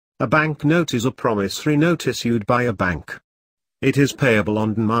A banknote is a promissory note issued by a bank. It is payable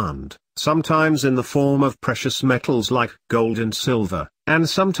on demand, sometimes in the form of precious metals like gold and silver, and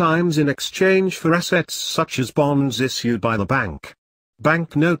sometimes in exchange for assets such as bonds issued by the bank.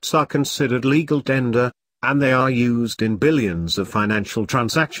 Banknotes are considered legal tender, and they are used in billions of financial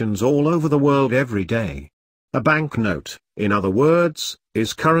transactions all over the world every day. A banknote, in other words,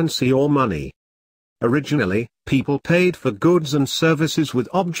 is currency or money. Originally, people paid for goods and services with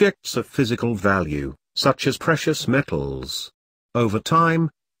objects of physical value, such as precious metals. Over time,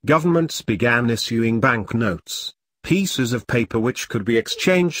 governments began issuing banknotes, pieces of paper which could be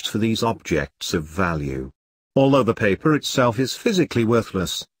exchanged for these objects of value. Although the paper itself is physically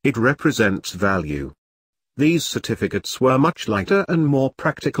worthless, it represents value. These certificates were much lighter and more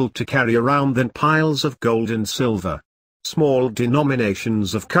practical to carry around than piles of gold and silver. Small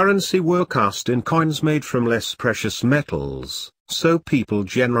denominations of currency were cast in coins made from less precious metals, so people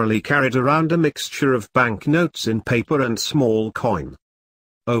generally carried around a mixture of banknotes in paper and small coin.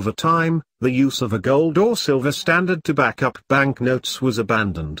 Over time, the use of a gold or silver standard to back up banknotes was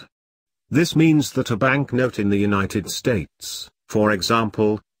abandoned. This means that a banknote in the United States, for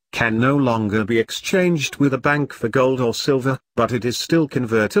example, can no longer be exchanged with a bank for gold or silver, but it is still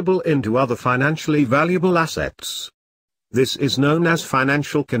convertible into other financially valuable assets. This is known as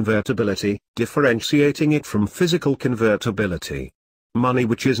financial convertibility, differentiating it from physical convertibility. Money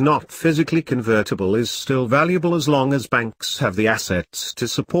which is not physically convertible is still valuable as long as banks have the assets to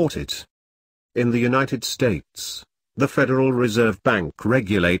support it. In the United States, the Federal Reserve Bank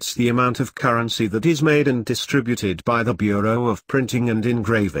regulates the amount of currency that is made and distributed by the Bureau of Printing and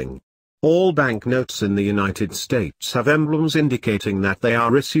Engraving. All banknotes in the United States have emblems indicating that they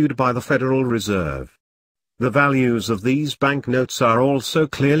are issued by the Federal Reserve. The values of these banknotes are also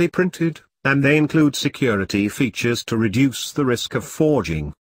clearly printed, and they include security features to reduce the risk of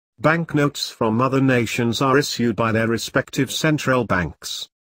forging. Banknotes from other nations are issued by their respective central banks.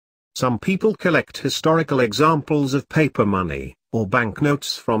 Some people collect historical examples of paper money, or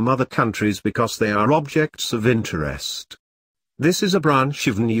banknotes from other countries because they are objects of interest. This is a branch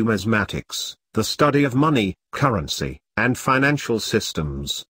of numismatics, the study of money, currency, and financial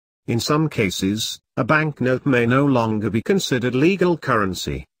systems. In some cases, a banknote may no longer be considered legal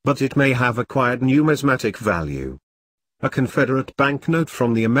currency, but it may have acquired numismatic value. A Confederate banknote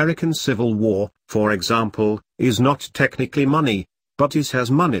from the American Civil War, for example, is not technically money, but it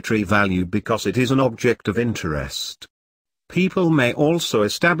has monetary value because it is an object of interest. People may also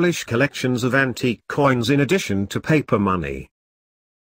establish collections of antique coins in addition to paper money.